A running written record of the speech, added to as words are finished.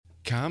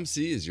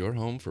ComC is your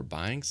home for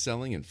buying,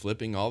 selling, and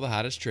flipping all the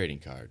hottest trading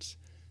cards.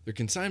 Their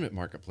consignment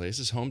marketplace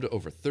is home to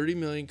over 30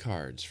 million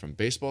cards, from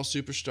baseball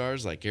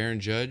superstars like Aaron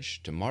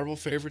Judge to Marvel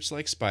favorites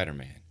like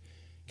Spider-Man.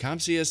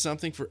 ComC has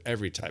something for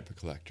every type of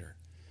collector.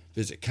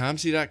 Visit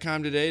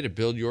ComC.com today to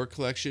build your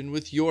collection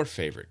with your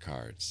favorite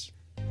cards.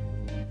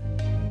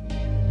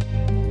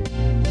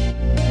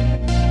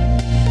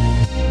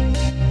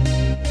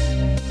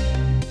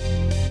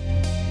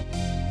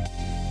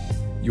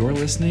 You're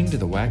listening to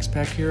the Wax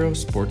Pack Hero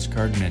Sports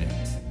Card Minute,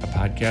 a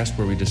podcast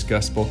where we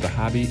discuss both the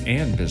hobby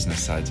and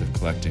business sides of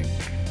collecting.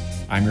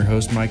 I'm your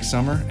host, Mike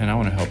Summer, and I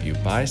want to help you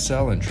buy,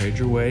 sell, and trade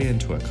your way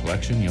into a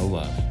collection you'll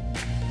love.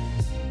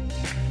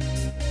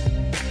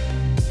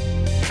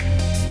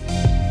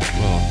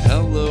 Well,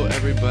 hello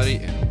everybody,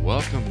 and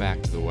welcome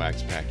back to the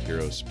Wax Pack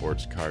Hero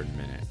Sports Card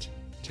Minute.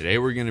 Today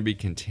we're going to be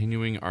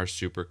continuing our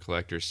Super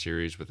Collector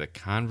series with a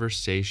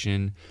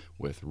conversation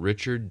with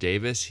Richard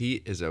Davis.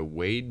 He is a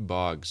Wade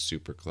Boggs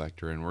Super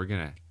Collector, and we're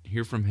going to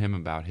hear from him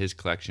about his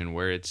collection,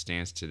 where it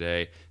stands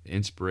today, the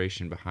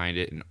inspiration behind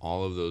it, and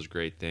all of those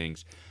great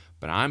things.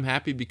 But I'm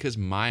happy because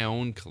my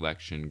own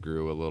collection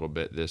grew a little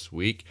bit this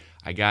week.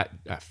 I got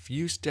a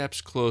few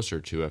steps closer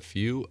to a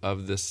few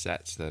of the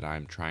sets that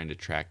I'm trying to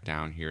track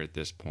down here at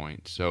this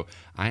point. So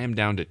I am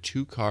down to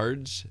 2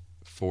 cards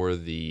for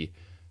the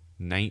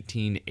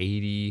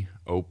 1980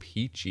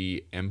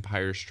 O-Pee-Chee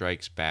Empire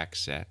Strikes Back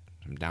set.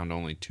 I'm down to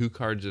only 2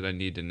 cards that I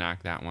need to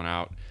knock that one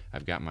out.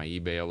 I've got my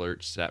eBay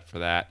alert set for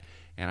that.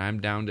 And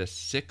I'm down to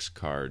 6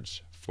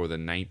 cards for the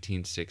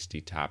 1960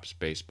 Topps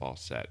baseball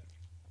set.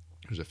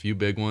 There's a few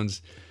big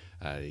ones,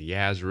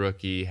 Yaz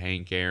rookie,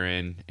 Hank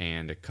Aaron,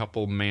 and a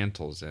couple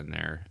Mantles in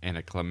there, and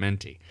a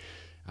Clemente,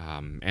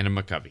 and a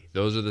McCovey.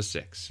 Those are the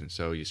 6. And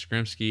so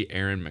Yastrzemski,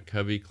 Aaron,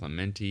 McCovey,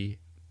 Clemente,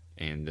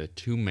 and the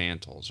 2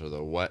 Mantles are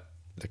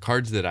the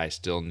cards that I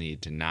still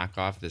need to knock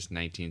off this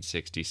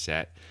 1960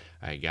 set.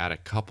 I got a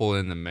couple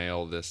in the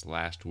mail this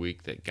last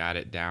week that got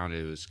it down.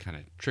 It was kind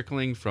of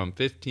trickling from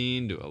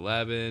 15 to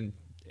 11,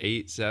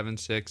 8, 7,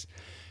 6.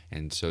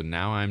 And so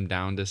now I'm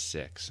down to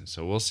 6. And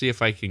so we'll see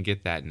if I can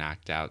get that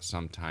knocked out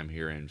sometime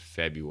here in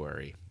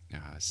February.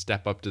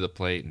 Step up to the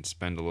plate and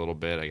spend a little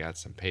bit. I got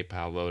some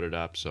PayPal loaded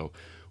up. So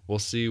we'll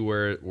see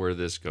where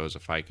this goes,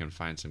 if I can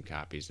find some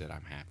copies that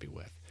I'm happy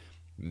with.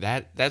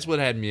 That's what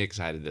had me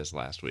excited this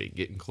last week,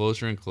 getting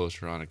closer and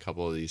closer on a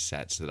couple of these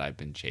sets that I've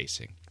been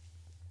chasing.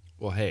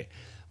 Well, hey,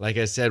 like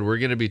I said, we're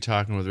going to be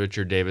talking with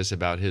Richard Davis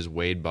about his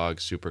Wade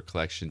Boggs Super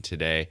Collection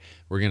today.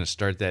 We're going to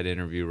start that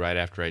interview right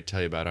after I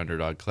tell you about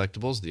Underdog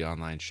Collectibles, the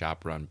online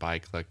shop run by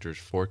collectors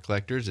for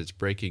collectors. It's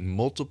breaking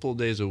multiple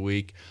days a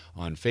week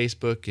on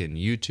Facebook and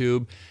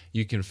YouTube.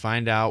 You can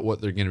find out what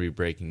they're going to be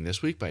breaking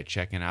this week by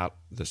checking out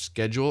the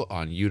schedule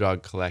on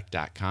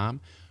udogcollect.com.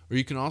 Or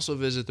you can also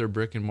visit their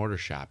brick and mortar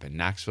shop in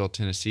Knoxville,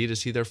 Tennessee to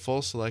see their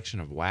full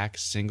selection of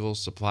wax,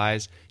 singles,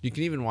 supplies. You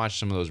can even watch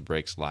some of those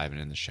breaks live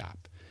and in the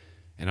shop.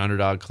 And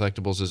Underdog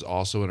Collectibles is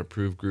also an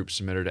approved group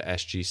submitter to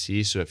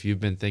SGC, so if you've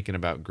been thinking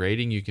about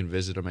grading, you can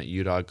visit them at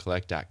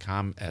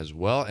udogcollect.com as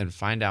well and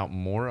find out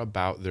more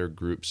about their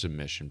group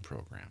submission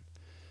program.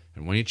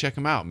 And when you check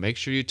them out, make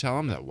sure you tell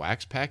them that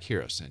Wax Pack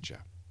Hero sent you.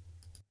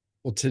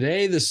 Well,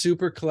 today the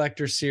Super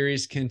Collector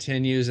series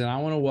continues, and I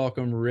want to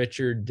welcome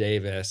Richard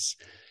Davis.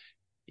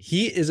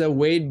 He is a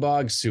Wade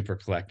Boggs Super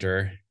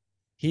Collector.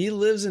 He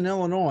lives in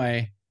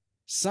Illinois,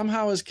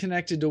 somehow is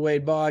connected to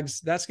Wade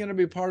Boggs. That's going to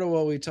be part of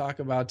what we talk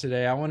about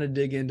today. I want to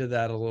dig into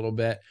that a little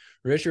bit.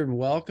 Richard,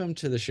 welcome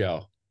to the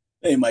show.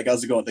 Hey, Mike,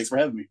 how's it going? Thanks for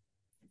having me.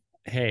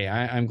 Hey,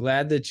 I'm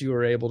glad that you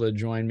were able to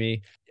join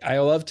me. I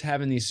loved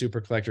having these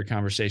Super Collector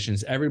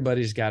conversations.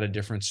 Everybody's got a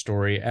different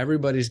story.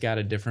 Everybody's got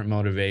a different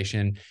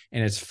motivation,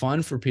 and it's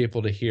fun for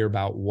people to hear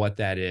about what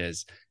that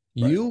is.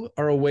 Right. You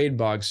are a Wade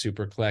Boggs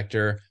Super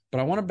Collector, but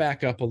I want to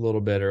back up a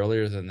little bit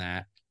earlier than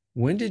that.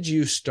 When did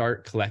you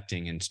start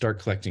collecting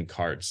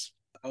cards?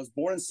 I was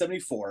born in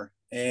 74,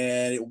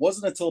 and it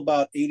wasn't until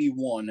about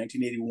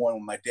 1981,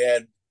 when my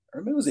dad,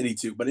 or maybe it was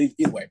 82, but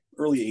anyway,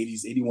 early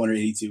 80s, 81 or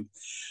 82,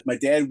 my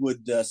dad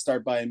would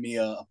start buying me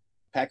a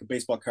pack of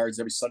baseball cards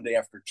every Sunday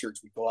after church.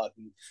 We'd go out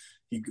and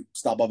he'd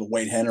stop off at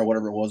Wade Hen or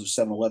whatever it was,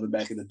 or 7-Eleven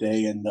back in the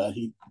day, and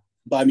he'd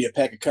buy me a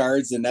pack of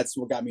cards, and that's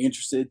what got me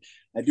interested.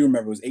 I do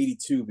remember it was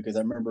 82 because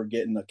I remember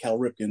getting a Cal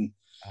Ripken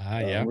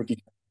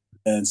rookie.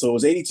 And so it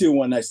was 82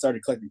 when I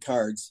started collecting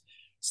cards.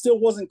 Still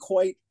wasn't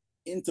quite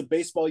into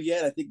baseball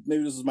yet. I think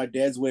maybe this was my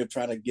dad's way of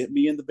trying to get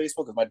me into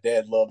baseball because my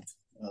dad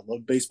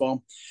loved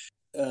baseball.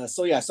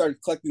 So yeah, I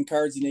started collecting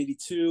cards in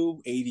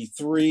 82,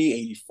 83,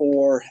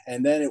 84.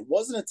 And then it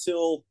wasn't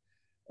until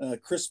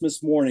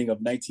Christmas morning of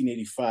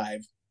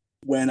 1985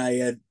 when I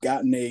had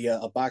gotten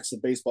a box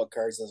of baseball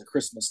cards as a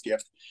Christmas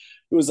gift.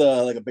 It was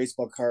like a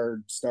baseball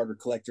card starter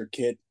collector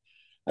kit.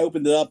 I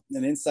opened it up,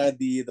 and inside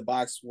the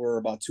box were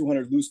about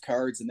 200 loose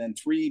cards and then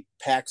 3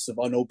 packs of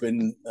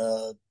unopened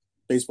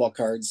baseball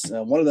cards.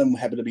 One of them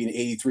happened to be an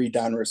 83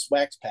 Donruss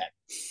wax pack.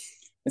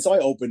 And so I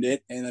opened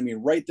it, and I mean,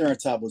 right there on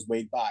top was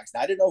Wade Boggs. Now,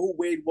 I didn't know who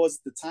Wade was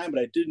at the time,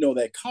 but I did know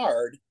that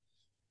card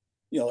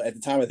at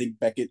the time, I think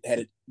Beckett had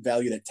it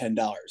valued at $10.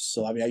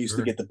 So I mean, I used to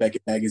Sure. get the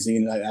Beckett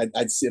magazine.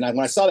 I'd see, and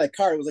when I saw that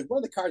card, it was like one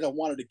of the cards I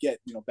wanted to get.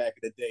 Back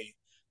in the day,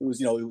 it was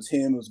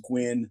him, it was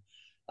Gwynn,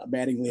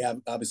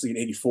 Mattingly, obviously in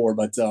 '84.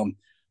 But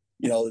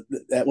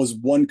that was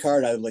one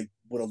card I like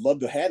would have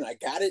loved to have had, and I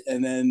got it.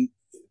 And then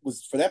it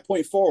was for that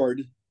point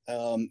forward,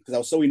 because I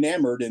was so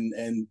enamored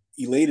and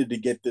elated to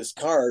get this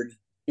card.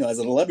 As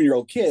an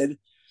 11-year-old kid,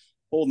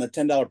 holding a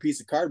 $10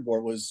 piece of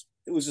cardboard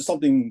it was just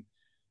something.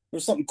 There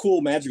was something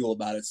cool, magical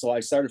about it. So I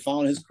started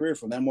following his career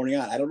from that morning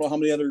on. I don't know how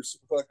many other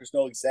super collectors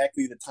know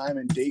exactly the time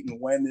and date and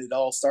when it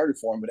all started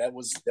for him, but that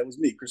was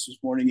me, Christmas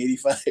morning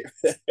 '85.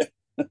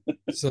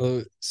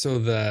 So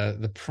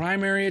the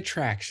primary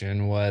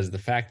attraction was the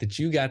fact that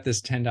you got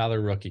this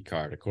 $10 rookie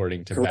card,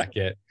 according to Correct.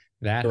 Beckett.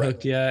 That Correct.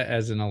 hooked you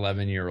as an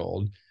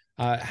 11-year-old.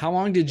 How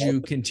long did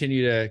you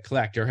continue to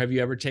collect, or have you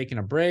ever taken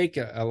a break?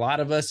 A lot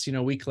of us,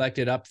 we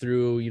collected up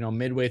through,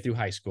 midway through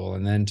high school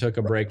and then took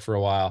a break for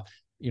a while.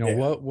 Yeah.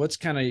 What's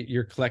kind of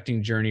your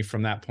collecting journey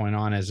from that point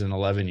on as an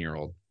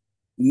 11-year-old?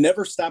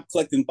 Never stopped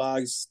collecting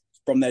Boggs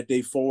from that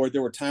day forward.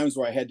 There were times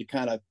where I had to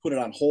kind of put it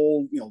on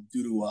hold,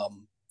 due to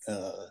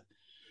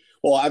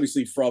well,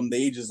 obviously from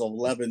the ages of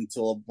 11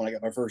 till when I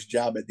got my first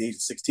job at the age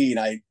of 16,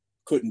 I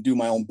couldn't do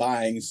my own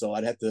buying, so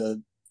I'd have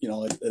to,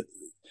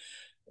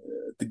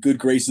 the good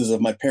graces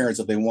of my parents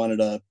if they wanted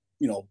to,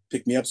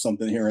 pick me up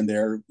something here and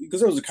there, because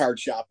there was a card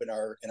shop in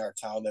our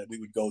town that we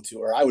would go to,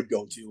 or I would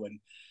go to, and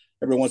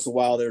every once in a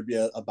while there'd be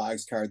a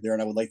Boggs card there,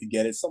 and I would like to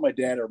get it. So my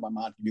dad or my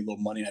mom give me a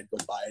little money, and I'd go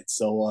buy it.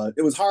 So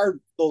it was hard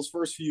those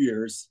first few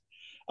years,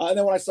 and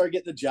then when I started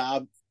getting a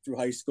job through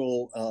high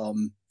school,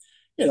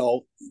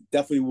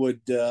 definitely would.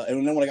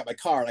 And then when I got my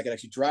car and I could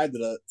actually drive to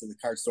the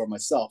card store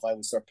myself, I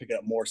would start picking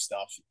up more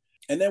stuff.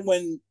 And then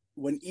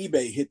when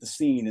eBay hit the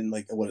scene in,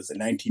 like, what is it,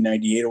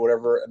 1998 or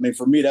whatever, I mean,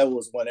 for me, that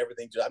was when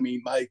everything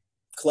my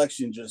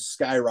collection just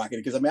skyrocketed,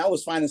 because I mean, I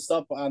was finding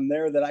stuff on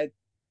there that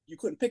you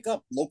couldn't pick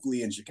up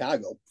locally in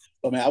Chicago.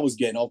 I mean, I was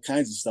getting all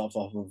kinds of stuff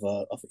off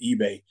of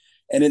eBay,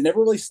 and it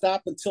never really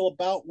stopped until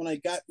about when I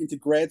got into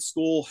grad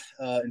school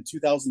in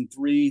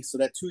 2003. So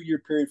that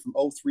 2-year period from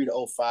 '03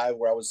 to '05,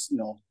 where I was,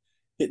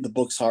 hitting the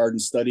books hard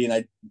and studying.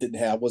 I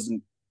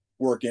wasn't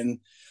working.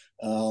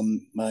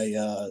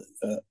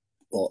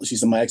 Well,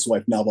 she's my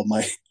ex-wife now, but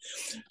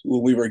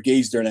when we were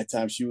engaged during that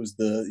time, she was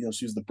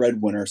the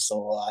breadwinner.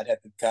 So I'd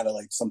have to kind of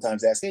like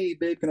sometimes ask, "Hey,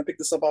 babe, can I pick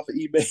this up off of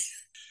eBay?"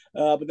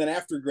 But then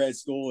after grad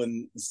school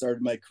and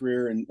started my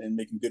career and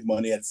making good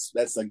money, that's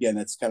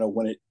kind of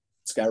when it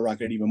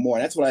skyrocketed even more.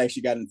 And that's when I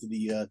actually got into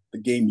the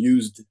game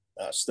used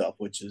stuff,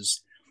 which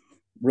is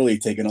really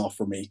taken off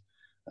for me.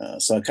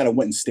 So I kind of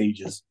went in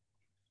stages.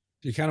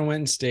 You kind of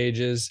went in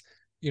stages.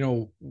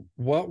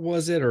 What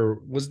was it, or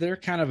was there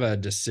kind of a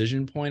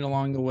decision point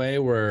along the way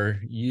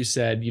where you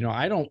said,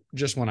 I don't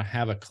just want to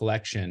have a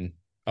collection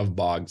of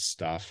Boggs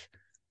stuff.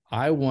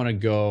 I want to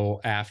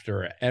go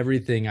after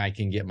everything I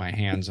can get my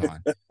hands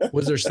on.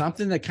 Was there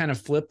something that kind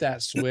of flipped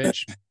that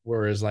switch,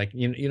 where it's like,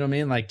 you know what I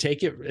mean? Like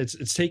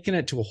it's taking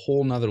it to a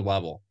whole nother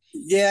level.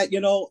 Yeah,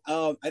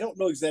 I don't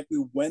know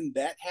exactly when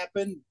that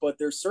happened, but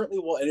there certainly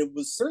was, and it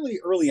was certainly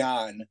early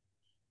on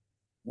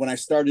when I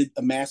started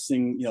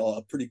amassing,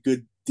 a pretty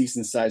good,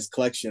 decent sized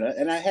collection.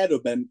 And I had to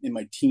have been in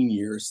my teen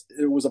years.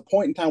 There was a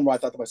point in time where I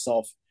thought to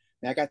myself,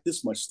 man, I got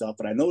this much stuff,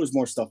 but I know there's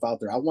more stuff out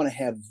there. I want to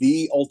have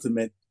the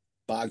ultimate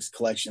Boggs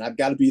collection. I've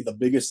got to be the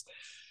biggest.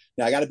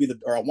 I want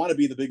to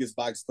be the biggest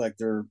Boggs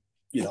collector,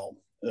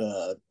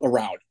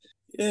 around.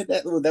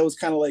 That was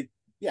kind of like,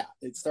 yeah,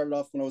 it started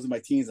off when I was in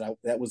my teens. And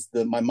that was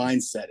my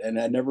mindset, and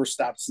I never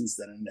stopped since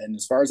then. And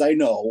as far as I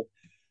know,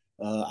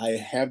 I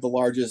have the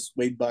largest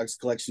Wade Boggs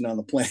collection on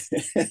the planet.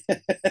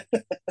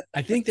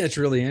 I think that's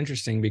really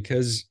interesting,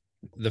 because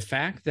the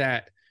fact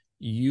that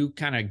you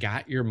kind of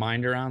got your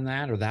mind around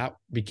that, or that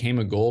became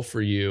a goal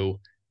for you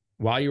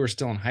while you were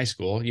still in high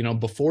school,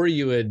 before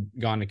you had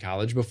gone to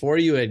college, before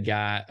you had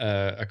got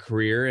a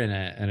career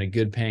and a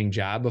good paying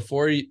job,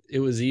 before it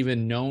was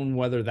even known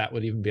whether that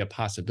would even be a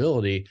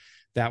possibility,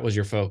 that was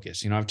your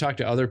focus. I've talked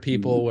to other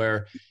people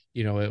where,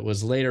 it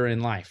was later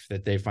in life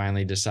that they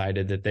finally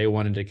decided that they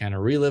wanted to kind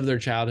of relive their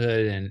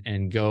childhood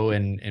and go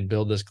and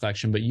build this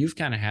collection. But you've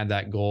kind of had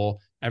that goal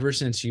ever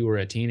since you were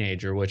a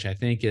teenager, which I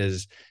think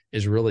is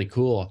really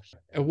cool.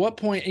 At what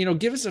point,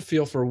 give us a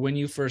feel for when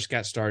you first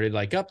got started,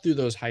 like up through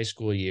those high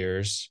school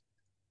years,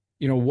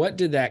 what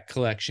did that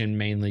collection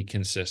mainly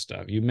consist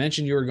of? You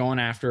mentioned you were going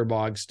after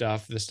Boggs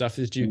stuff, the stuff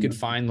that you could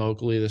find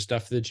locally, the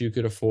stuff that you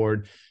could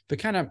afford, but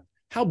kind of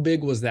how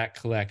big was that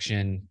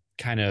collection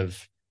kind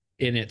of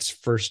in its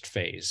first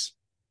phase?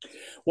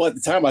 Well, at the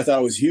time I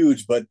thought it was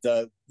huge, but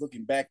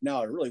looking back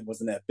now, it really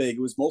wasn't that big.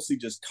 It was mostly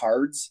just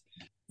cards.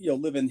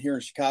 Living here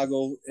in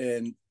Chicago,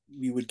 and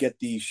we would get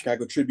the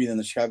Chicago Tribune and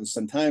the Chicago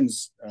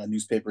Sun-Times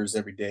newspapers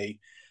every day.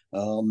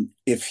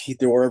 If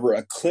there were ever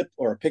a clip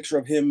or a picture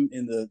of him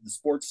in the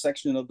sports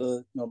section of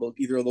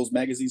either of those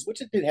magazines,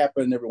 which it did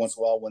happen every once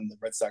in a while when the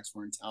Red Sox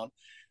were in town,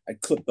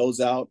 I'd clip those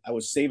out. I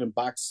was saving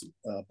box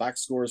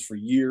scores for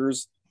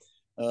years.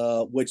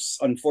 which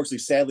unfortunately,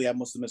 sadly, I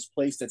must have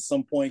misplaced at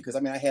some point because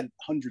I had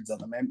hundreds of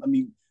them. I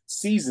mean,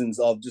 seasons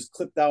of just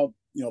clipped out,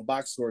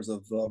 box scores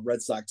of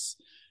Red Sox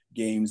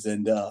games,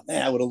 and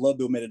man, I would have loved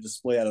to have made a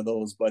display out of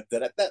those, but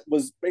that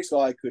was basically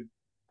all I could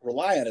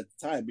rely on at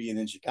the time, being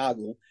in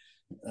Chicago.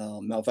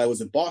 Now, if I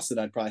was in Boston,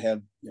 I'd probably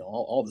have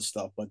all this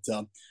stuff, but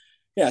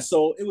yeah,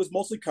 so it was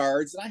mostly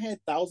cards, and I had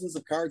thousands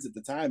of cards at the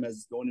time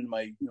as going into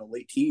my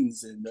late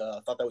teens, and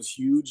I thought that was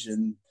huge.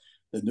 And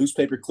the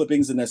newspaper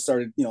clippings, and I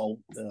started a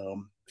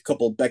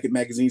couple of Beckett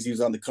magazines he was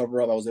on the cover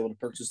of. I was able to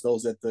purchase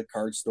those at the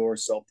card store,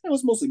 so it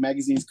was mostly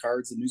magazines,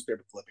 cards, and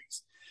newspaper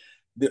clippings.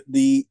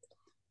 The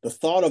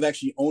thought of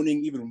actually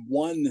owning even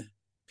one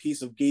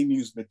piece of game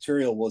used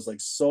material was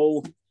like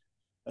so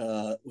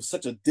was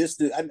such a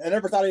distant. I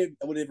never thought I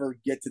would ever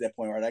get to that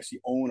point where I'd actually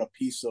own a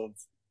piece of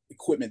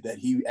equipment that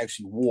he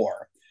actually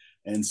wore.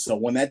 And so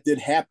when that did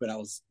happen, I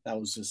was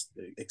just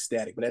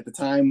ecstatic. But at the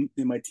time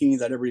in my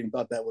teens, I never even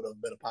thought that would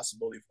have been a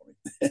possibility for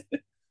me.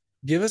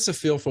 Give us a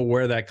feel for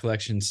where that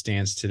collection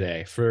stands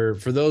today. For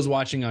those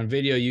watching on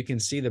video, you can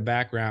see the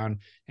background,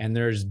 and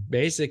there's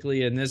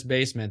basically in this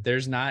basement,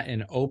 there's not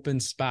an open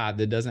spot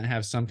that doesn't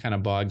have some kind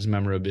of Boggs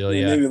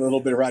memorabilia. Maybe a little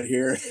bit right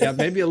here. Yeah,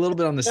 maybe a little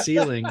bit on the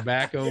ceiling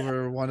back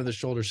over one of the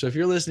shoulders. So if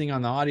you're listening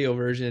on the audio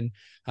version,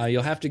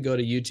 you'll have to go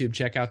to YouTube,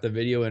 check out the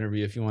video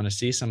interview if you want to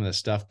see some of this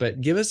stuff.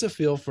 But give us a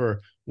feel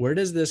for where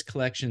does this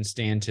collection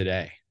stand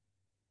today?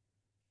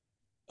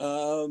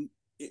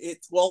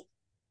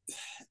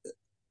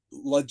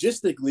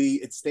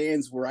 Logistically, it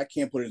stands where I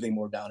can't put anything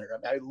more down here.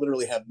 I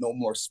literally have no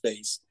more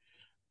space.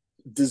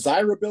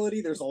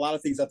 Desirability, there's a lot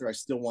of things out there I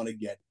still want to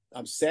get.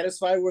 I'm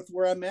satisfied with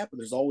where I'm at, but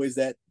there's always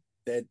that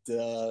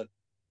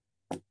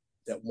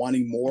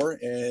wanting more.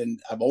 And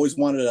I've always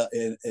wanted I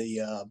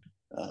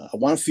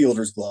want a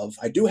fielder's glove.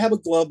 I do have a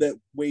glove that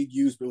Wade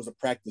used, but it was a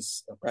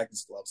practice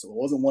glove, so it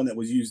wasn't one that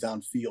was used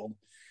on field.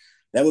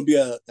 That would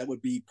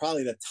be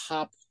probably the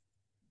top.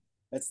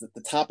 That's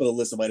the top of the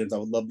list of items I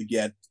would love to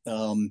get.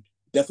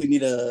 Definitely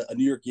need a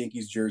New York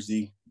Yankees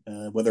jersey,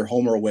 whether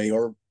home or away,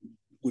 or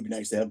would be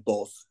nice to have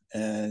both.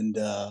 And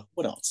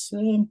what else?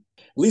 At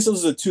least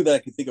those are the two that I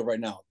can think of right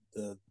now: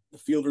 the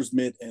fielder's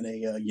mitt and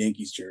a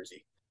Yankees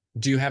jersey.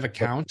 Do you have a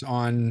count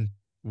on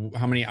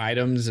how many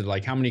items,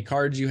 like how many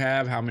cards you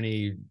have, how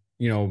many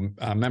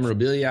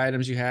memorabilia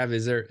items you have?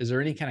 Is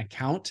there any kind of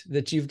count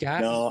that you've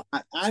got?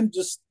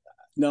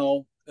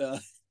 No,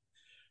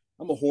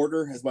 I'm a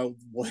hoarder, as my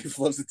wife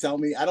loves to tell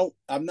me.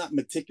 I'm not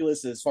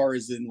meticulous as far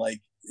as in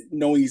like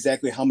knowing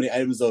exactly how many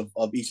items of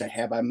each I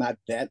have. I'm not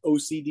that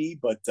OCD,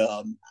 but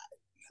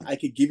I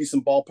could give you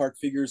some ballpark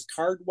figures.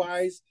 Card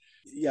wise,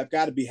 yeah, I've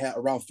got to be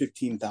around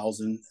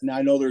 15,000. Now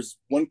I know there's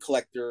one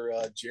collector,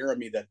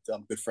 Jeremy, that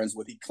I'm good friends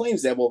with. He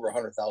claims to have over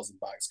 100,000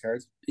 box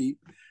cards.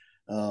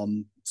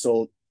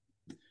 So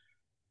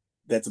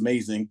that's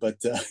amazing. But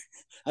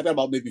I've got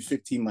about maybe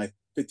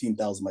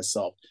 15,000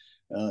 myself.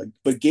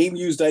 But game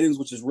used items,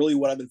 which is really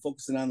what I've been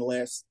focusing on the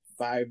last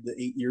 5 to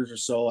 8 years or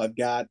so, I've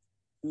got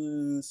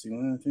I've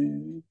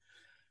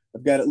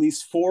got at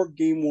least 4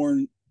 game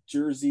worn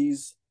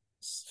jerseys,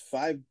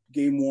 5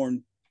 game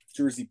worn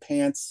jersey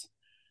pants.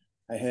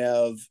 I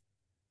have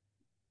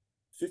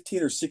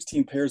 15 or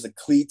 16 pairs of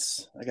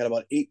cleats. I got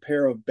about 8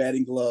 pair of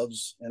batting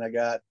gloves, and I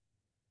got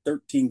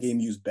 13 game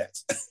used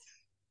bats.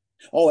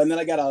 Oh, and then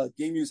I got a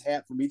game used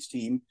hat from each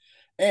team.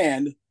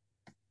 And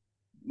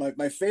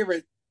my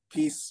favorite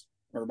piece,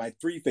 or my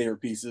 3 favorite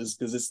pieces,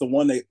 because it's the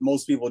one that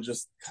most people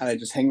just kind of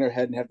just hang their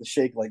head and have to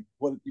shake, like,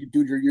 what,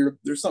 dude,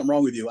 there's something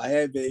wrong with you.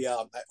 I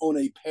own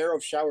a pair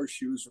of shower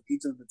shoes from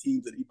each of the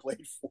teams that he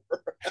played for.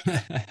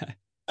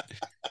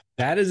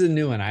 That is a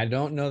new one. I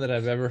don't know that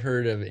I've ever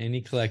heard of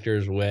any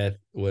collectors with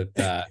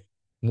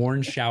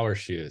worn shower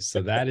shoes.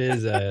 So that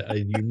is a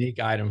unique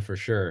item for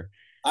sure.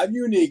 I'm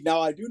unique.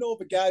 Now, I do know of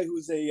a guy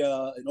who's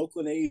an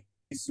Oakland A's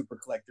super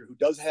collector who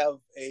does have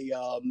a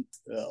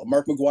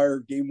Mark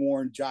McGwire game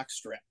worn jock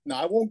strap.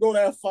 Now, I won't go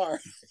that far,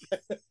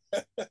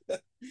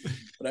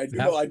 but I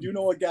do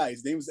know a guy.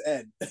 His name's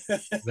Ed.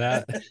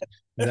 that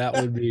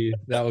would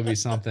be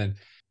something.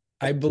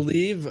 I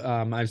believe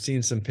I've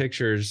seen some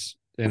pictures,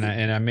 and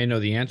I may know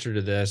the answer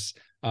to this,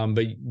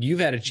 but you've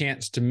had a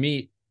chance to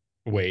meet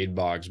Wade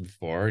Boggs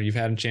before. You've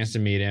had a chance to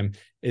meet him.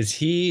 Is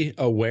he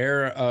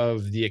aware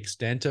of the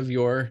extent of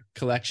your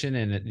collection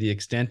and the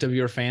extent of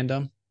your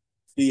fandom?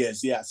 He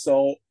is, yeah.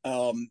 So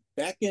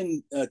back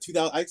in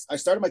 2000, I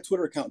started my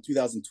Twitter account in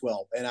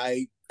 2012,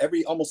 and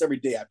almost every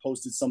day I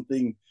posted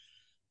something,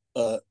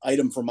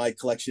 item from my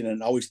collection,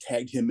 and always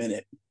tagged him in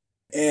it.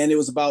 And it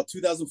was about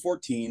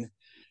 2014,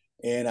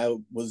 and I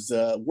was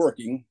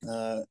working.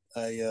 I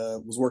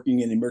was working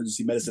in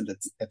emergency medicine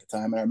at the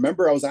time, and I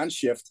remember I was on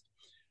shift,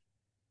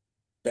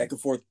 back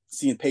and forth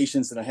seeing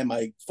patients, and I had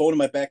my phone in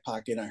my back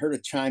pocket, and I heard a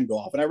chime go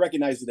off, and I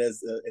recognized it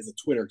as a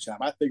Twitter chime.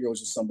 I figured it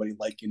was just somebody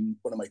liking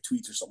one of my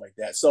tweets or something like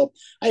that. So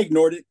I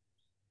ignored it.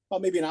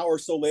 About maybe an hour or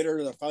so later,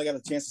 I finally got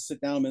a chance to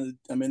sit down.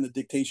 I'm in the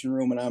dictation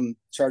room, and I'm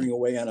charting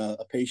away on a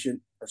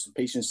patient or some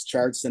patient's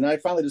charts. And I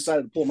finally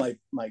decided to pull my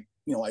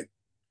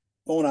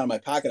phone out of my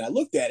pocket. I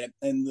looked at it,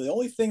 and the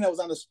only thing that was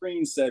on the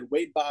screen said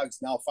Wade Boggs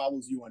now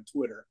follows you on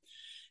Twitter.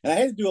 And I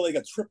had to do like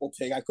a triple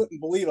take. I couldn't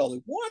believe it. I was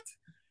like, what?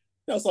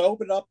 So I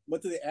opened it up,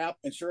 went to the app,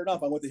 and sure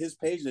enough, I went to his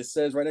page and it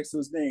says right next to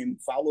his name,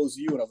 follows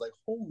you. And I was like,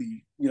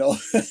 holy,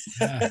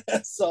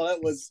 Yeah.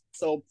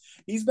 so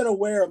he's been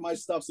aware of my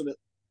stuff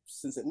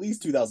since at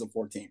least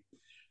 2014.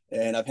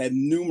 And I've had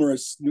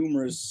numerous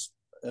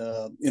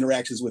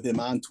interactions with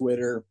him on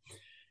Twitter.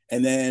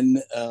 And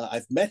then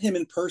I've met him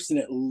in person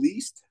at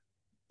least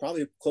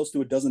probably close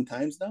to a dozen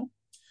times now.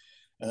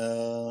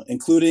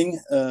 Including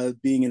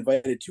being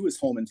invited to his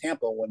home in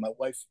Tampa when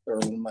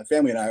my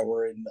family and I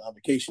were on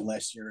vacation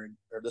last year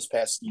or this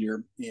past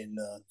year in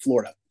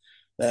Florida.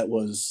 That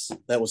was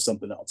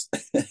something else.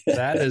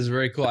 That is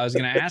very cool. I was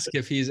going to ask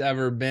if he's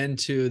ever been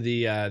to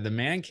the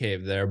man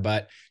cave there,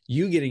 but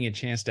you getting a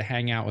chance to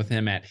hang out with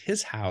him at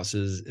his house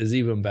is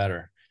even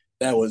better.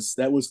 That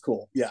was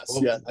cool. Yes.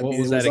 Yeah. What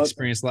was that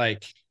experience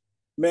like?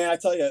 Man, I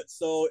tell you,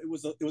 so it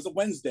was a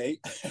Wednesday.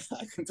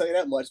 I can tell you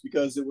that much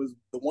because it was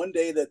the one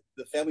day that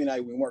the family and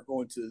I, we weren't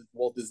going to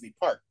Walt Disney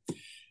Park,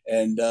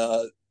 and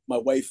my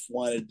wife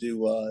wanted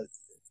to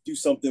do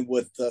something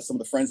with some of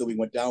the friends that we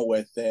went down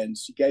with, and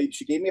she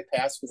gave me a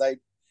pass because I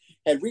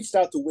had reached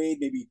out to Wade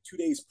maybe 2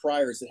 days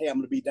prior and said, "Hey, I'm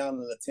going to be down in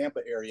the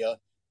Tampa area.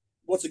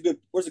 Where's a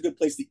good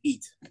place to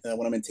eat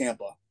when I'm in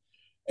Tampa?"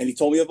 And he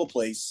told me of a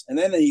place, and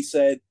then he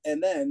said,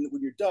 "And then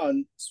when you're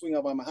done, swing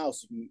up by my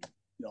house. You can,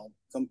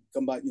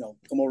 come by,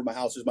 come over to my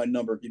house. There's my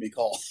number. Give me a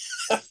call."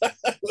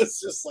 It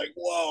was just like,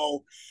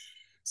 whoa.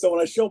 So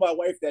when I showed my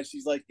wife that,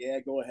 she's like, "Yeah,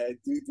 go ahead,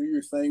 do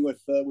your thing with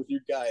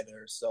your guy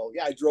there." So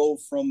yeah, I drove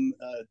from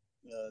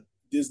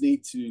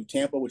Disney to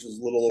Tampa, which was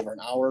a little over an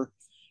hour,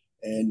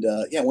 and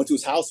yeah, went to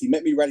his house. He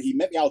met me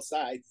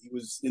outside. He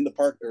was in the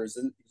park, or he was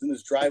in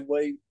his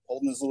driveway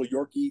holding his little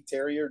Yorkie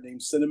Terrier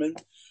named Cinnamon.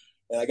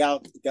 And I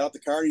got out the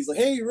car, and he's like,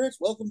 "Hey, Rich,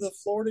 welcome to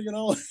Florida,"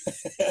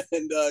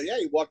 and yeah,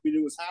 he walked me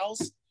to his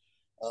house.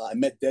 I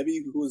met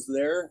Debbie, who was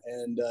there,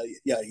 and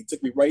yeah, he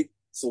took me right.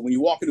 So when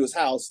you walk into his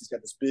house, he's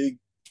got this big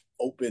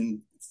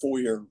open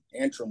foyer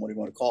antrum, what do you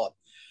want to call it?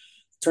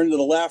 Turn to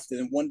the left,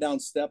 and one down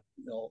step,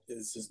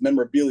 is his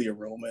memorabilia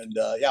room. And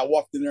yeah, I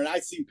walked in there, and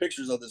I'd seen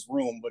pictures of this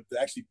room, but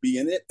to actually be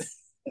in it,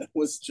 it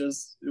was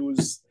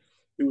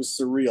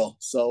surreal.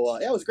 So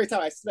yeah, it was a great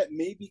time. I spent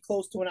maybe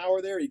close to an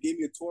hour there. He gave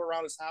me a tour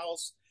around his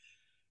house.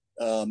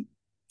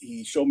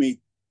 He showed me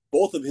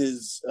both of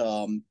his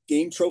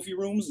game trophy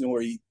rooms,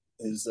 where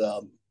his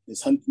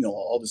hunt,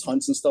 all of his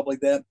hunts and stuff like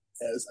that.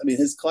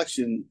 His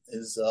collection,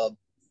 his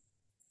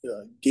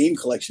game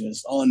collection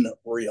is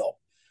unreal.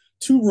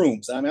 2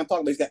 rooms. I'm talking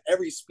about, he's got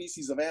every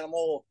species of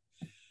animal.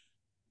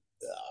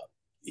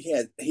 He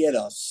had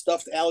a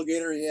stuffed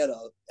alligator. He had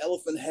a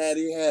elephant head.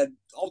 He had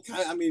all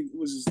kind. It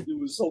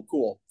was so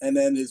cool. And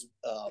then his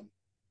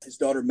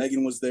daughter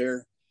Megan was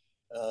there.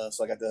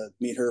 So I got to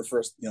meet her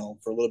first,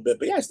 for a little bit.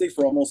 But yeah, I stayed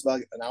for almost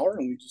about an hour,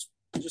 and we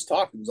just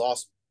talked. It was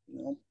awesome.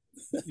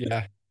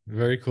 Yeah,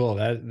 very cool.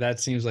 That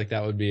seems like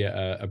that would be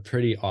a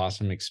pretty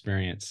awesome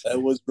experience.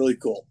 It was really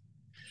cool.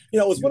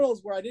 It was one of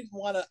those where I didn't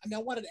want to. I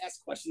wanted to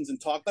ask questions and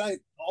talk, but I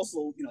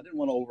also, didn't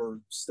want to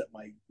overstep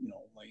my,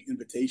 my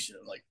invitation.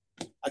 Like,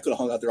 I could have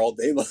hung out there all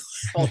day with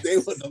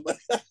them.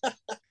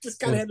 Just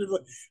kind of had to.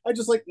 I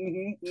just like.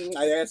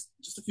 I asked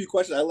just a few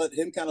questions. I let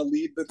him kind of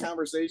lead the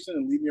conversation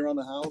and lead me around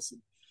the house.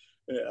 And,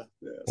 yeah.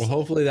 Well,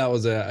 hopefully that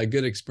was a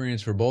good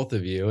experience for both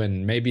of you,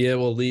 and maybe it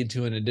will lead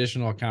to an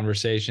additional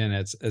conversation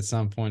at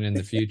some point in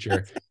the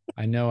future.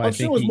 I know. I'm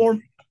sure it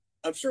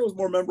was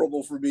more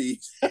memorable for me.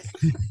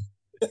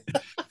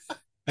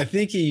 I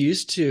think he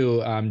used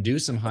to do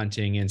some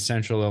hunting in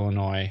Central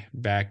Illinois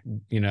back,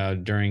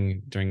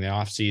 during the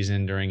off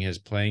season, during his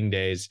playing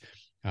days.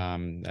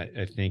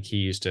 I think he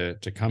used to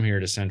come here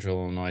to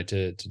Central Illinois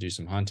to do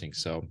some hunting.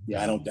 So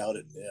yeah, I don't doubt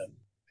it. Yeah.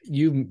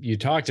 You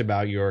talked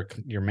about your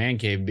man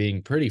cave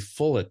being pretty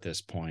full at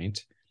this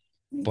point,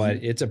 but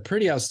it's a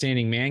pretty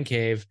outstanding man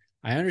cave.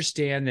 I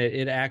understand that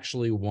it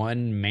actually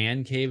won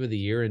Man Cave of the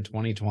Year in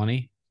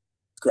 2020.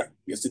 Correct.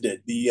 Yes, it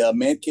did. The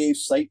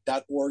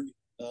mancavesite.org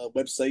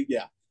website.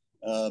 Yeah.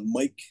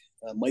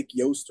 Mike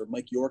Yost or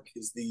Mike York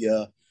is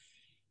the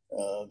I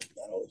don't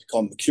know,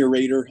 call him the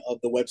curator of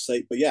the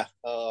website. But yeah,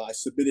 I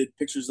submitted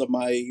pictures of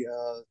my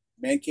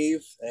man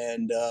cave,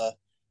 and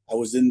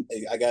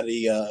I got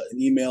an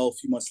email a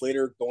few months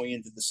later going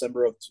into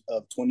December of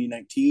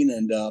 2019.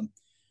 And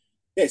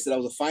yeah, I said I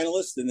was a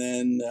finalist, and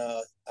then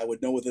I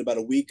would know within about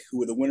a week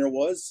who the winner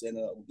was. And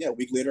yeah, a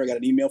week later, I got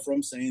an email from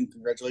him saying,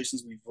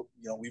 "Congratulations,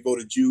 we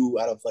voted you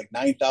out of like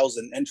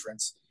 9,000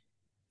 entrants,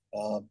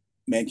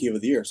 Man Cave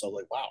of the Year." So I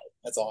was like, wow,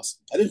 that's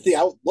awesome.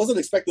 I wasn't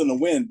expecting to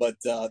win, but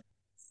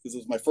because it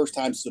was my first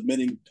time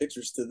submitting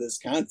pictures to this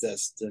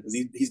contest, because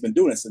he's been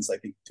doing it since I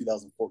think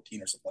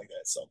 2014 or something like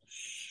that. So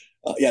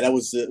yeah, it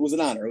was an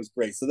honor. It was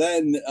great. So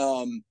then,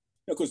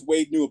 of course,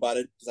 Wade knew about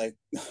it because I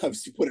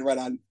obviously put it right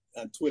on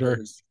Twitter.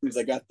 Sure. As soon as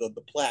I got the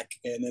plaque,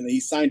 and then he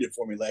signed it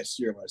for me last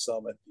year when I saw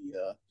him at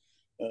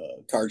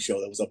the card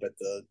show that was up at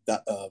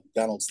the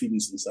Donald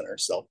Stevenson Center.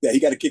 So yeah, he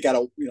got a kick out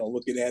of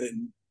looking at it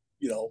and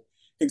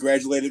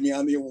congratulated me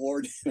on the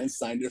award and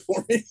signed it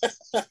for me.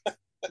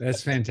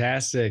 That's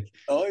fantastic.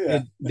 Oh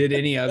yeah. Did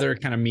any other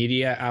kind of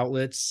media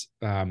outlets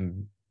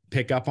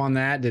pick up on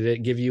that? Did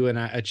it give you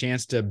a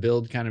chance to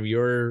build kind of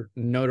your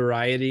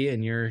notoriety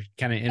and your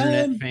kind of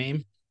internet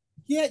fame?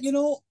 Yeah,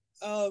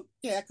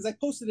 yeah, because I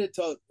posted it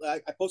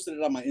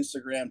on my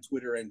Instagram,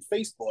 Twitter, and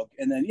Facebook,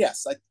 and then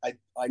yes,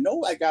 I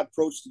know I got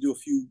approached to do a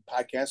few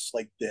podcasts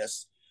like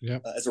this.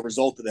 Yep. As a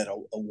result of that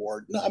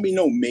award. No, I mean,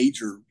 no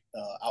major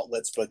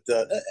outlets, but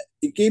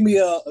it gave me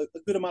a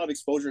good amount of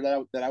exposure that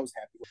I was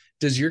happy with.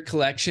 Does your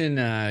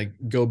collection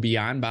go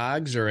beyond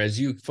Boggs, or as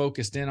you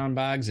focused in on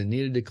Boggs and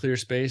needed to clear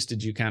space,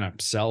 did you kind of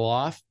sell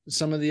off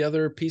some of the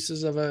other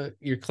pieces of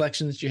your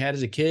collection that you had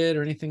as a kid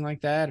or anything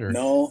like that? Or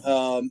no,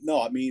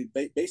 I mean,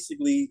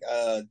 basically,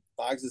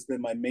 Boggs has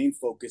been my main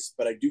focus,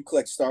 but I do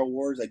collect Star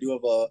Wars. I do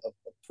have a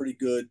pretty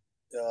good,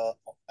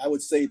 I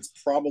would say it's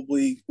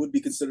probably would be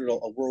considered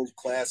a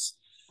world-class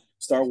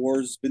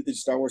vintage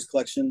Star Wars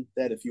collection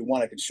that if you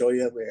want, I can show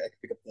you. I can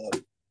pick up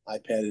the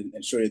iPad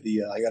and show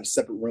you I got a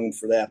separate room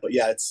for that. But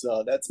yeah, it's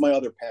that's my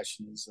other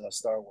passion is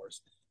Star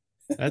Wars.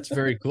 That's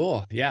very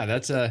cool. Yeah,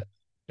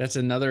 that's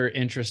another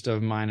interest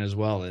of mine as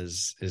well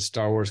is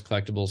Star Wars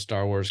collectibles,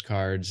 Star Wars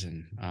cards.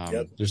 And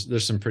yep.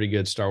 there's some pretty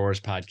good Star Wars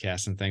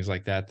podcasts and things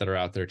like that are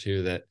out there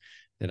too that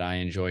I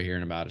enjoy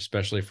hearing about,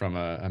 especially from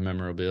a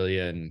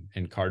memorabilia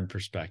and card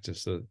perspective.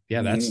 So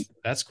yeah,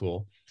 that's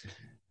cool.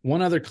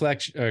 One other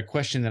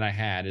question that I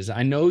had is,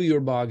 I know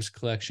your Boggs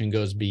collection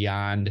goes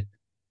beyond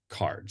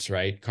cards,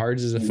 right?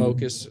 Cards is a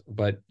focus,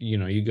 but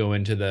you go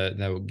into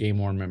the game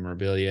worn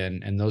memorabilia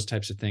and those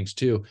types of things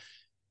too.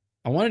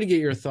 I wanted to get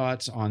your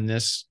thoughts on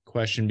this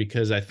question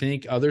because I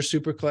think other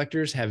super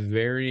collectors have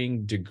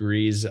varying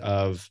degrees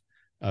of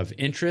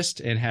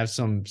interest and have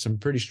some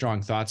pretty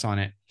strong thoughts on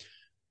it.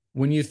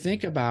 When you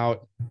think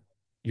about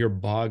your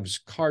Boggs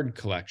card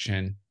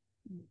collection,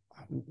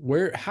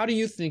 how do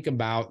you think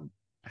about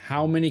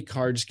how many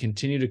cards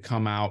continue to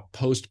come out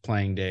post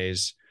playing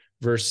days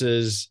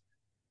versus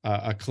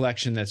a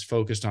collection that's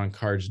focused on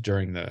cards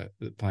during the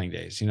playing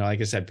days?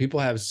 Like I said, people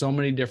have so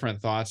many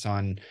different thoughts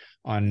on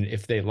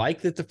if they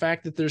like the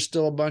fact that there's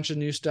still a bunch of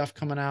new stuff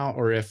coming out,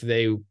 or if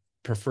they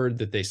preferred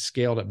that they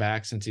scaled it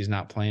back since he's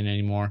not playing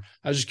anymore.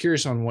 I was just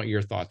curious on what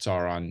your thoughts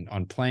are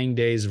on playing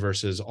days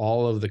versus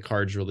all of the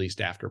cards released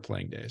after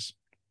playing days.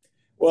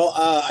 Well,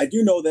 I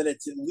do know that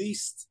it's at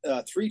least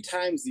 3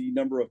 times the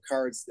number of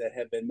cards that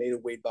have been made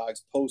of Wade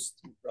Boggs post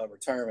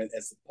retirement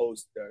as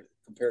opposed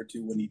compared to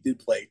when he did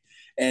play.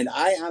 And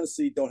I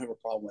honestly don't have a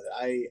problem with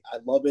it. I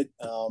love it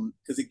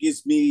because it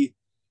gives me,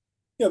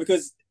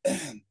 because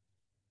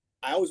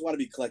I always want to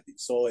be collecting.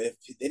 So if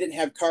they didn't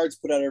have cards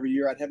put out every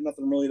year, I'd have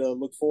nothing really to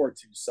look forward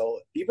to. So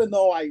even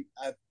though I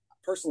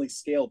personally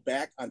scaled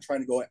back on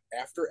trying to go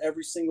after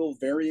every single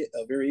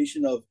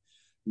variation of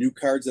new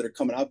cards that are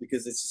coming out,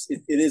 because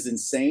it is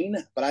insane,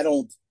 but I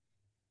don't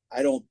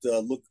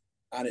look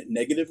on it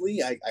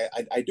negatively.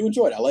 I do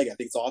enjoy it. I like it. I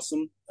think it's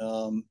awesome.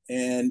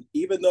 And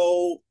even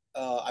though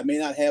I may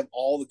not have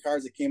all the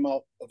cards that came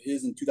out of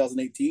his in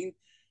 2018,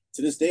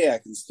 to this day I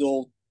can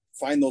still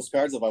find those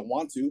cards if I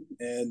want to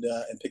and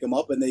pick them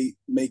up, and they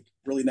make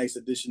really nice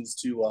additions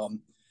to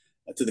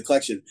the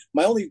collection.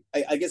 My only,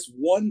 I guess,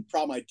 one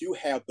problem I do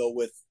have though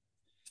with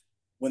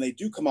when they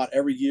do come out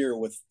every year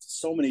with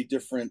so many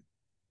different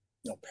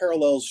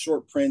parallels,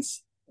 short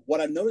prints.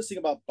 What I'm noticing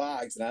about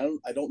Boggs, and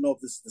I don't know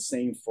if this is the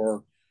same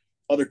for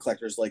other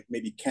collectors like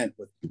maybe Kent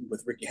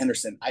with Rickey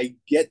Henderson, I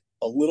get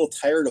a little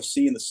tired of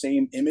seeing the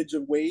same image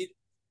of Wade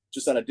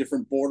just on a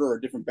different border or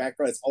a different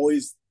background. It's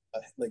always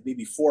like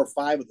maybe 4 or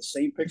 5 of the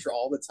same picture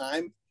all the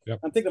time. Yep.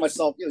 I'm thinking to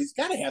myself, he's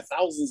got to have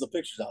thousands of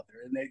pictures out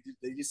there, and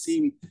they just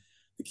seem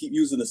to keep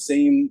using the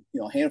same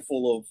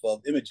handful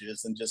of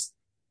images and just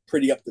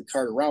pretty up the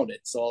card around it.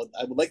 So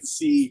I would like to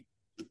see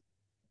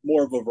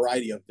more of a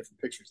variety of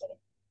different pictures of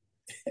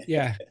them.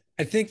 Yeah,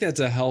 I think that's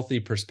a healthy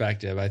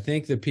perspective. I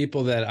think the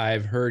people that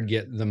I've heard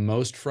get the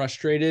most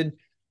frustrated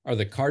are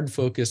the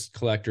card-focused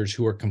collectors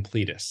who are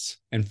completists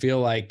and feel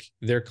like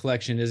their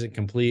collection isn't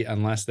complete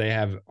unless they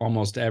have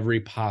almost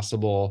every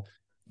possible,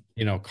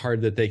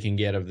 card that they can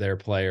get of their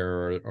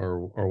player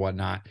or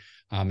whatnot.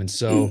 And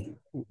so,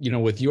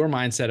 with your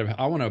mindset of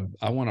I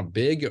want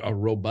a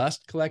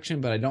robust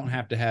collection, but I don't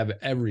have to have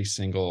every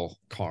single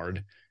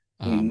card.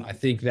 I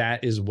think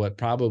that is what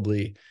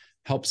probably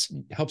helps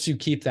you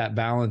keep that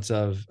balance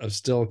of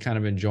still kind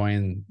of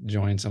enjoying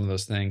some of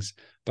those things.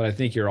 But I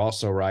think you're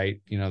also right.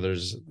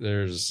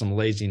 There's some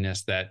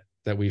laziness that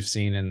we've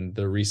seen in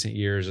the recent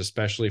years,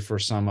 especially for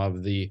some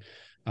of the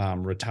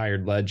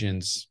retired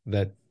legends,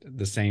 that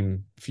the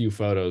same few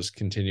photos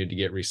continue to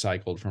get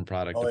recycled from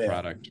product to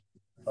product.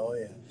 Oh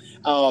yeah.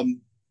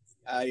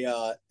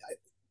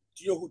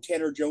 Do you know who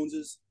Tanner Jones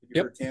is? Have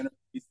you heard Tanner?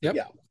 Yep.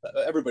 Yeah,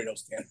 everybody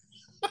knows Tanner.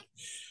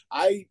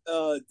 I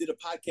did a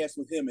podcast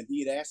with him, and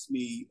he had asked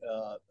me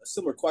a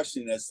similar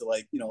question as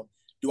to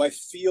do I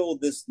feel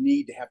this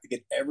need to have to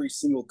get every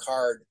single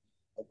card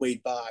of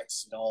Wade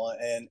Boggs?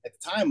 And at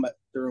the time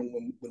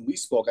during when we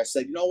spoke, I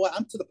said, you know what,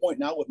 I'm to the point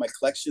now with my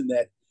collection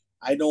that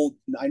I no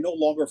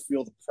longer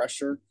feel the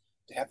pressure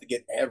to have to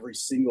get every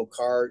single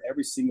card,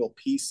 every single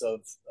piece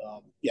of,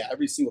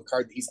 every single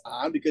card that he's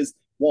on, because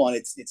one,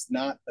 it's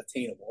not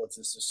attainable. It's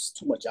just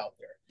too much out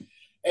there.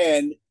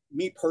 And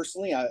me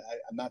personally, I'm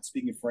not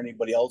speaking for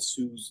anybody else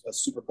who's a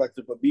super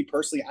collector, but me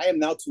personally, I am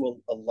now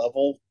to a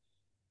level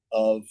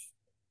of,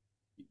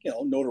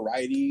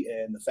 notoriety,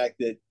 and the fact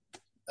that,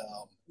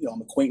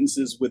 I'm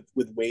acquaintances with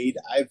Wade.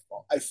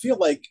 I feel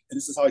like, and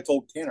this is how I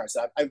told Tanner, I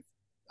said,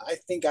 I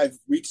think I've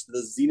reached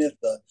the zenith,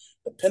 the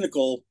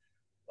pinnacle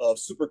of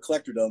super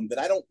collectordom, that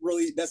I don't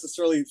really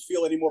necessarily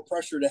feel any more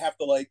pressure to have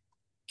to like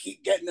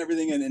keep getting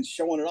everything and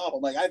showing it off.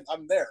 I'm like,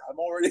 I'm there. I'm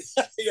already,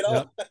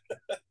 Yep.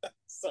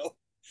 So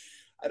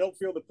I don't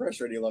feel the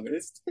pressure any longer.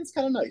 It's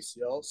kind of nice,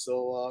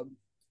 So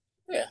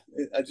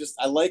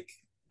I like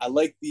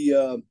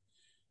the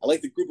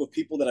group of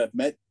people that I've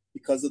met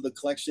because of the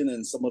collection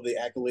and some of the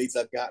accolades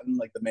I've gotten,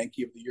 like the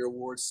Mankey of the Year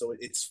awards. So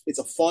it's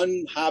a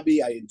fun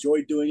hobby. I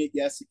enjoy doing it.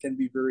 Yes, it can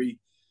be very,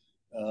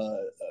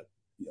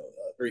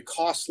 very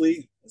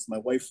costly, as my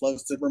wife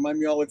loves to remind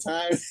me all the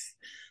time.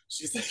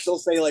 She'll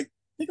say, like,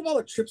 think of all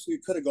the trips we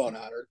could have gone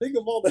on, or think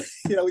of all the,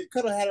 we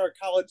could have had our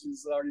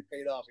colleges already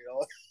paid off,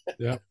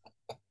 Yeah.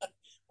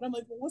 But I'm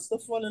like, well, what's the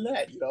fun in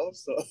that,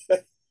 So.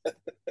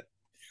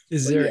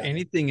 Is there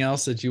anything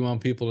else that you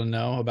want people to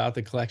know about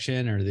the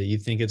collection, or that you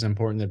think it's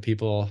important that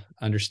people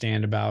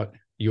understand about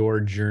your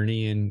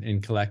journey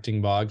in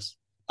collecting Boggs?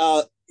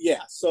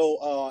 Yeah.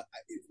 So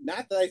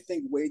not that I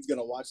think Wade's going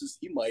to watch this.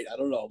 He might. I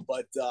don't know.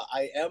 But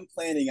I am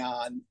planning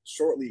on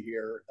shortly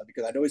here,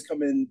 because I know he's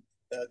coming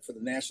for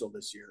the National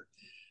this year.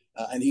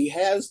 And he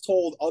has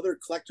told other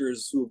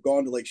collectors who have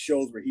gone to like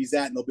shows where he's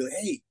at, and they'll be like,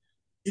 hey,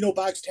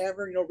 Boggs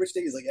Tavern, Rich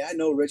Day? He's like, yeah, I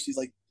know Rich. He's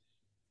like,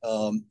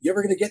 you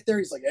ever going to get there?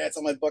 He's like, yeah, it's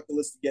on my bucket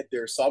list to get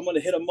there. So I'm going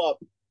to hit him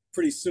up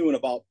pretty soon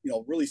about,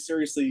 really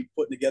seriously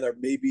putting together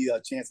maybe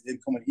a chance of him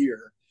coming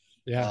here.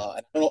 Yeah.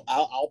 I don't know.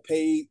 I'll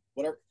pay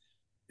whatever.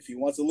 If he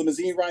wants a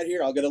limousine ride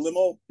here, I'll get a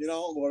limo,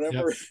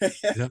 whatever.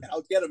 Yep.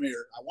 I'll get him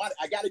here.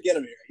 I got to get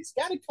him here. He's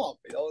got to come,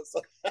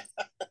 So.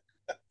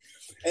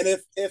 And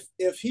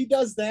if he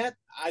does that,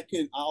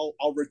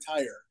 I'll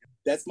retire.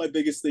 That's my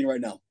biggest thing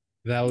right now.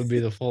 That would be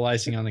the full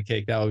icing on the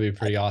cake. That would be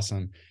pretty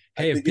awesome.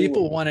 Hey, if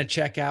people want to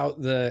check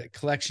out the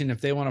collection, if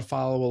they want to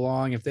follow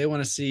along, if they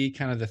want to see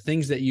kind of the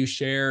things that you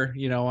share,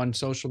 on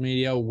social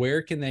media,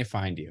 where can they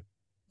find you?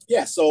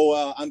 Yeah,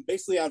 so I'm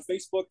basically on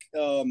Facebook,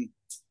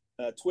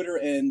 Twitter,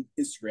 and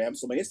Instagram.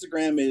 So my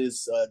Instagram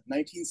is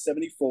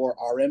 1974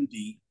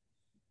 RMD.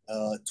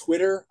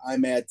 Twitter,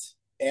 I'm at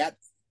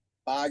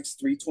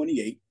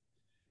Boggs328.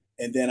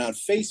 And then on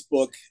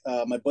Facebook,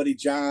 my buddy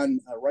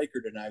John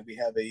Reichert and I, we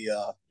have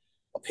a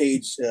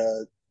page,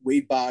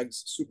 Wade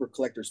Boggs Super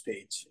Collectors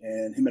page.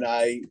 And him and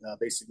I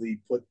basically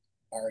put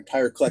our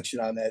entire collection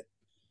on that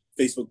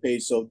Facebook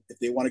page. So if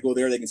they want to go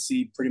there, they can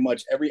see pretty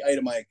much every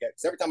item I get.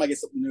 Because every time I get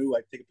something new,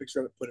 I take a picture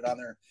of it, put it on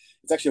there.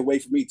 It's actually a way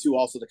for me too,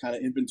 also to kind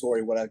of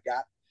inventory what I've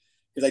got,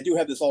 because I do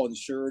have this all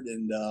insured,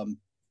 and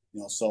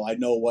so I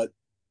know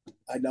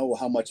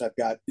how much I've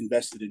got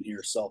invested in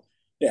here. So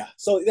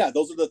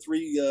those are the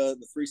three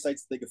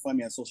sites that they can find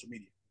me on social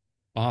media.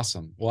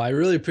 Awesome. Well, I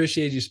really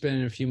appreciate you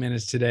spending a few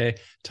minutes today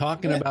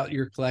talking about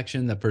your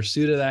collection, the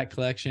pursuit of that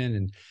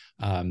collection,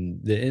 and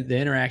the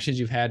interactions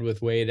you've had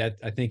with Wade. I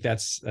think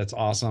that's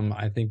awesome.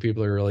 I think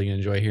people are really going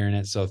to enjoy hearing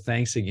it. So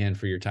thanks again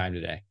for your time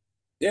today.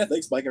 Yeah,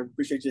 thanks, Mike. I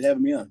appreciate you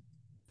having me on.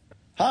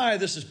 Hi,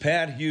 this is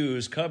Pat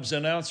Hughes, Cubs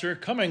announcer,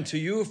 coming to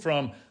you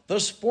from the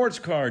Sports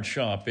Card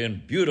Shop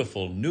in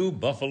beautiful New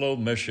Buffalo,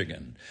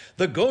 Michigan.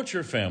 The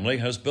Gocher family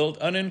has built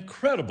an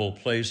incredible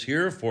place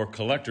here for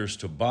collectors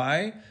to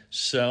buy,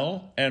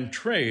 sell, and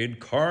trade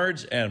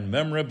cards and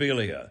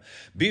memorabilia.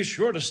 Be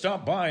sure to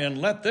stop by and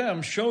let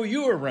them show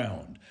you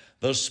around.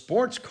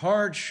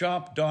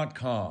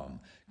 TheSportsCardShop.com,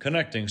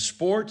 connecting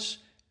sports,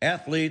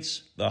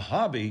 athletes, the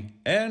hobby,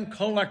 and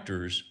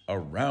collectors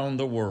around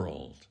the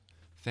world.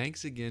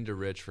 Thanks again to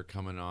Rich for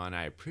coming on.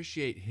 I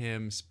appreciate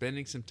him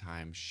spending some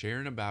time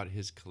sharing about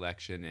his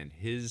collection and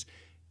his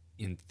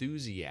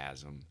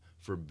enthusiasm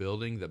for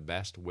building the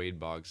best Wade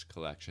Boggs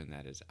collection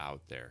that is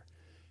out there.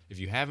 If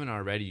you haven't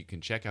already, you can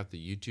check out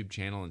the YouTube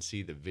channel and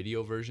see the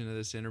video version of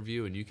this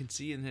interview, and you can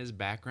see in his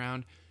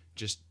background,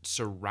 just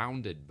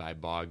surrounded by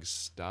Boggs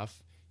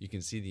stuff, you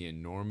can see the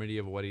enormity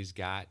of what he's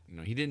got.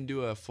 He didn't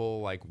do a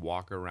full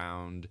walk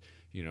around,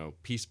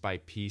 piece by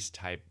piece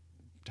type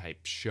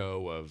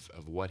show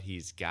of what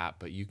he's got,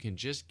 but you can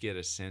just get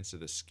a sense of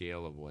the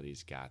scale of what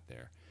he's got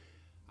there.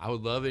 I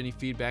would love any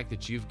feedback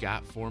that you've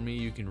got for me.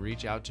 You can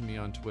reach out to me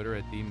on Twitter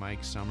at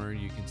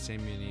 @TheMikeSummer. You can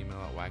send me an email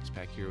at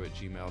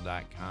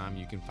waxpackhero@gmail.com.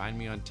 You can find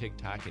me on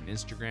TikTok and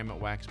Instagram at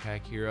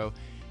waxpackhero,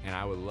 and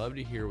I would love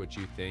to hear what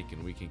you think,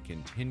 and we can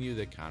continue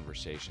the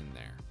conversation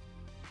there.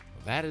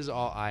 Well, that is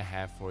all I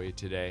have for you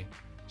today,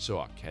 so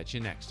I'll catch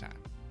you next time.